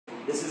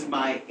This is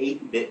my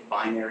 8-bit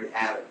binary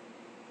adder.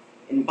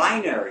 In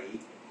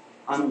binary,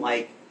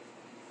 unlike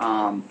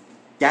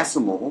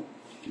decimal,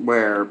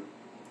 where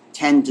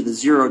 10 to the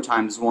 0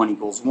 times 1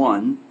 equals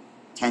 1,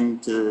 10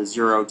 to the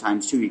 0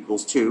 times 2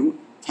 equals 2,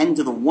 10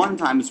 to the 1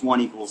 times 1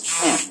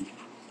 equals 10,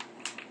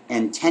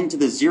 and 10 to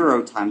the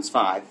 0 times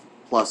 5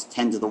 plus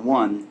 10 to the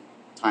 1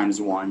 times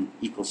 1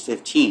 equals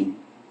 15,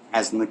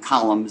 as in the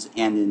columns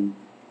and in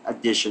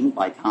addition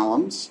by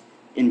columns.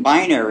 In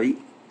binary,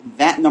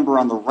 that number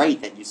on the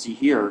right that you see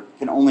here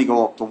can only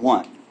go up to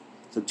 1.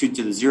 So 2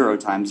 to the 0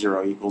 times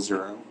 0 equals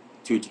 0,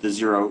 2 to the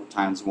 0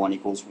 times 1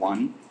 equals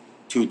 1,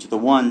 2 to the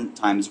 1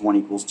 times 1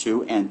 equals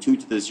 2, and 2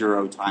 to the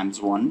 0 times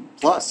 1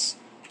 plus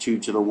 2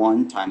 to the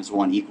 1 times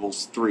 1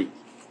 equals 3.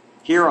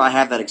 Here I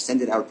have that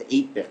extended out to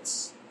 8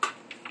 bits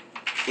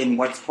in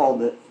what's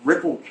called the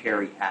ripple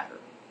carry adder.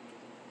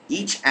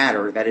 Each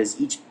adder, that is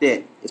each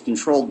bit, is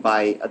controlled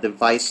by a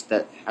device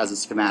that has a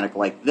schematic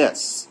like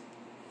this,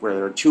 where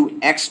there are 2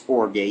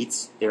 XOR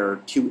gates, there are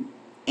 2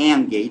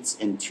 AND gates,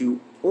 and 2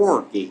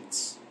 OR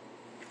gates.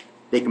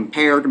 They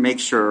compare to make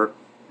sure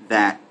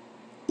that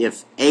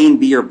if A and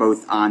B are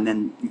both on,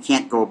 then you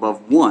can't go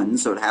above 1,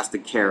 so it has to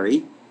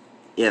carry.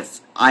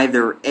 If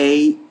either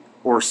A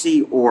or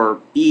C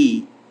or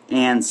B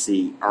and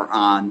C are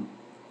on,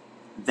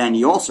 then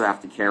you also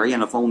have to carry,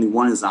 and if only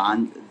one is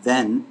on,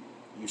 then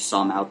you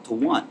sum out to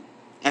 1.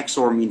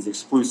 XOR means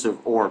exclusive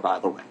OR, by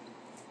the way.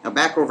 Now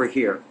back over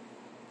here.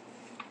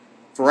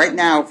 For right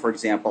now, for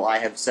example, I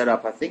have set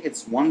up, I think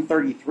it's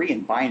 133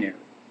 in binary.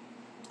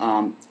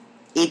 8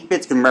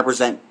 bits can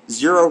represent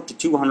 0 to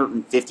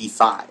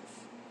 255.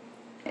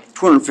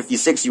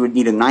 256, you would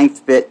need a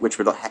 9th bit, which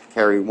would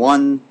carry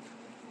 1,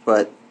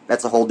 but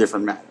that's a whole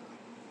different matter.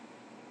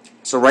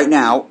 So right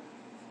now,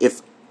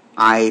 if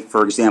I,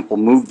 for example,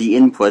 move the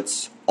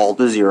inputs all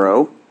to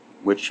 0,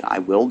 which I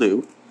will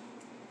do,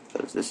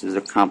 because this is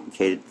a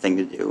complicated thing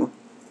to do.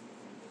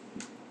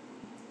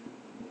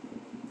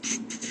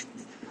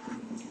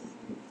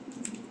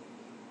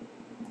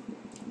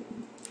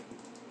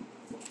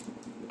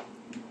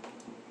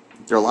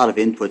 There are a lot of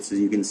inputs, as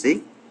you can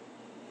see.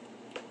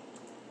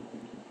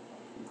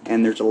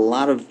 And there's a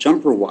lot of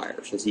jumper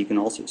wires, as you can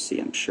also see,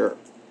 I'm sure.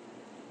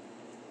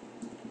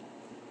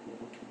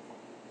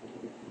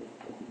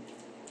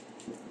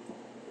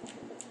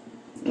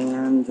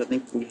 And I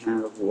think we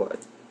have,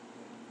 what?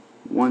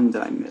 One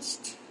that I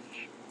missed.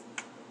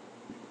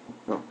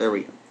 Oh, there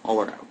we go. All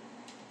are out.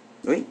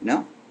 Wait,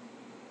 no?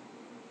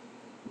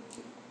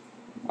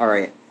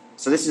 Alright,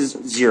 so this is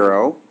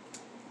 0.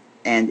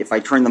 And if I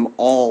turn them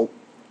all,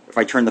 if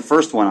I turn the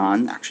first one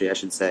on, actually I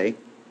should say,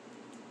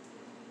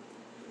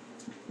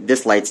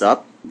 this lights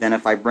up. Then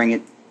if I bring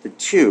it to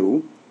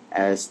 2,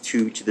 as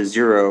 2 to the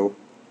 0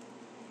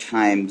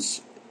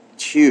 times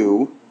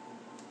 2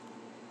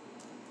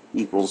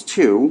 equals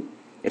 2,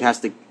 it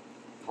has to,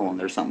 hold on,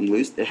 there's something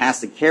loose, it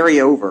has to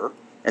carry over,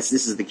 as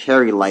this is the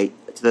carry light,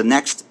 to the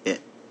next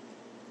bit.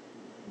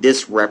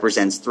 This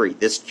represents 3,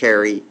 this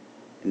carry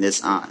and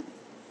this on.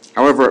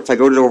 However, if I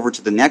go over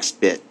to the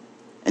next bit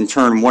and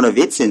turn one of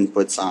its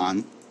inputs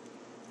on,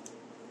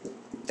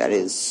 that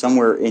is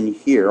somewhere in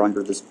here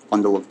under this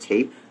bundle of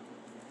tape,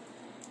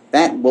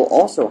 that will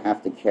also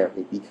have to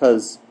carry,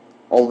 because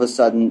all of a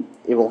sudden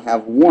it will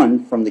have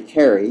 1 from the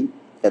carry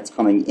that's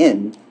coming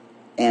in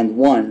and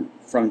 1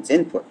 from its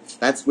input.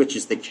 That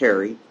switches the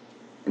carry,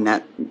 and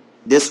that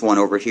this one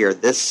over here,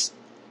 this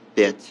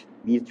bit,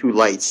 these 2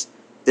 lights,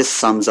 this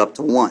sums up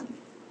to 1.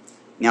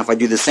 Now if I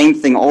do the same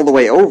thing all the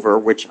way over,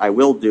 which I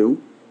will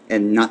do,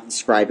 and not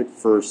describe it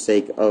for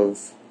sake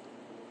of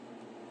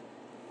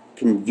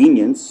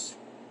convenience,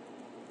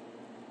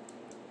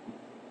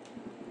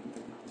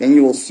 then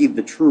you will see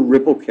the true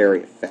ripple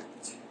carry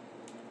effect.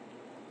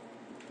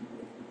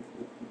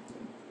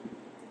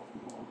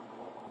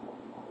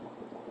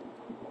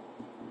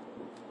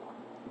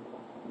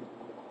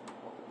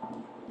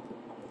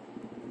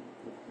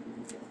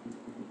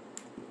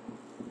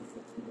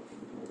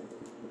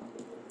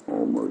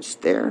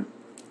 Almost there.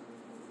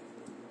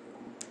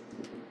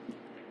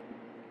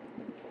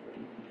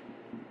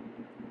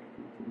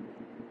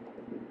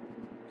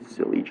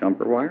 Silly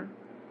jumper wire.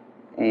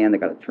 And I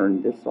gotta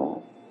turn this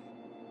off.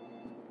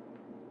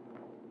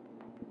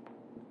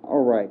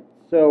 Alright,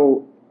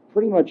 so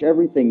pretty much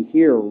everything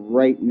here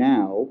right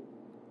now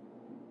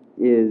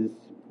is,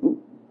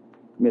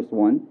 missed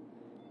one,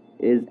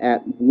 is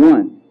at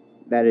 1.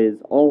 That is,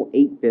 all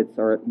 8 bits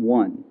are at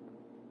 1.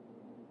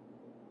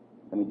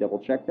 Let me double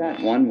check that.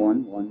 1,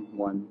 1, 1,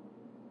 1.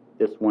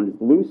 This one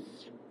is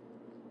loose.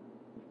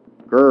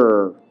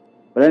 Grrr.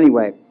 But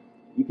anyway,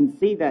 you can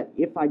see that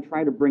if I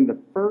try to bring the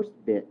first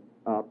bit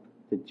up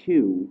to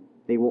 2,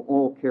 they will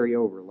all carry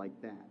over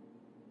like that.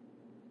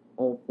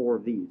 All 4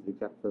 of these,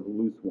 except for the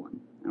loose one.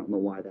 I don't know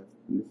why that's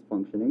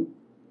misfunctioning.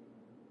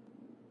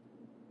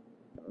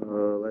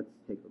 Let's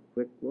take a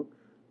quick look.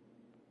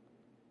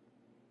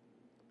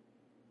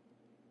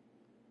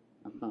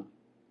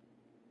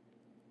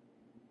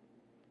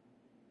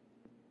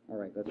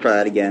 Alright, let's try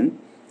that again.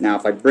 Now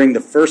if I bring the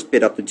first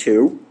bit up to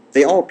 2,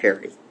 they all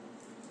carry.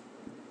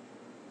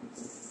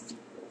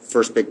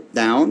 First bit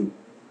down,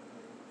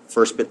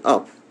 first bit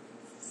up.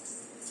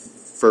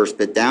 First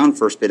bit down,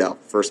 first bit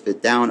up. First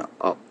bit down,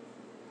 up.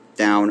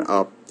 Down,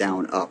 up,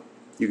 down, up.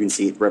 You can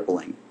see it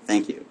rippling.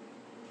 Thank you.